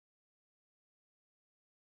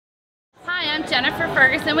Jennifer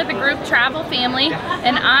Ferguson with the group Travel Family,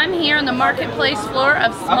 and I'm here on the marketplace floor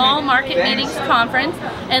of Small Market Meetings Conference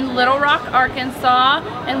in Little Rock, Arkansas.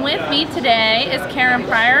 And with me today is Karen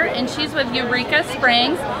Pryor, and she's with Eureka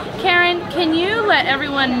Springs. Karen, can you let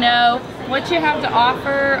everyone know what you have to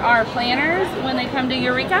offer our planners when they come to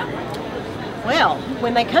Eureka? Well,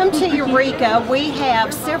 when they come to Eureka, we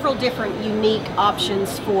have several different unique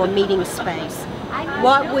options for meeting space.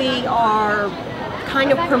 What we are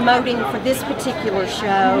kind of promoting for this particular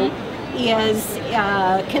show is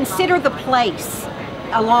consider the place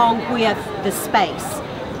along with the space.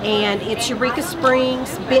 And it's Eureka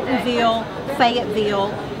Springs, Bentonville, Fayetteville,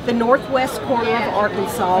 the northwest corner of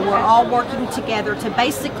Arkansas. We're all working together to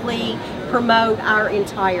basically promote our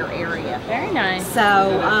entire area. Very nice.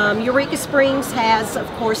 So Eureka Springs has, of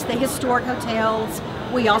course, the historic hotels.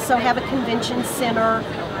 We also have a convention center.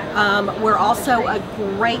 We're also a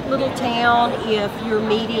great little town if your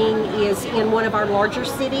meeting is in one of our larger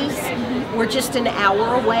cities. We're just an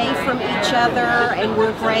hour away from each other, and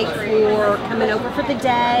we're great for coming over for the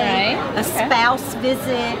day, a spouse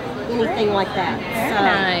visit, anything like that.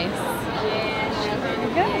 Very nice.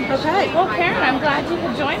 Good. Okay. Well, Karen, I'm glad you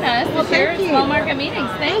could join us Well, this year thank at you. Small Market Meetings.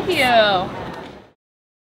 Thank you.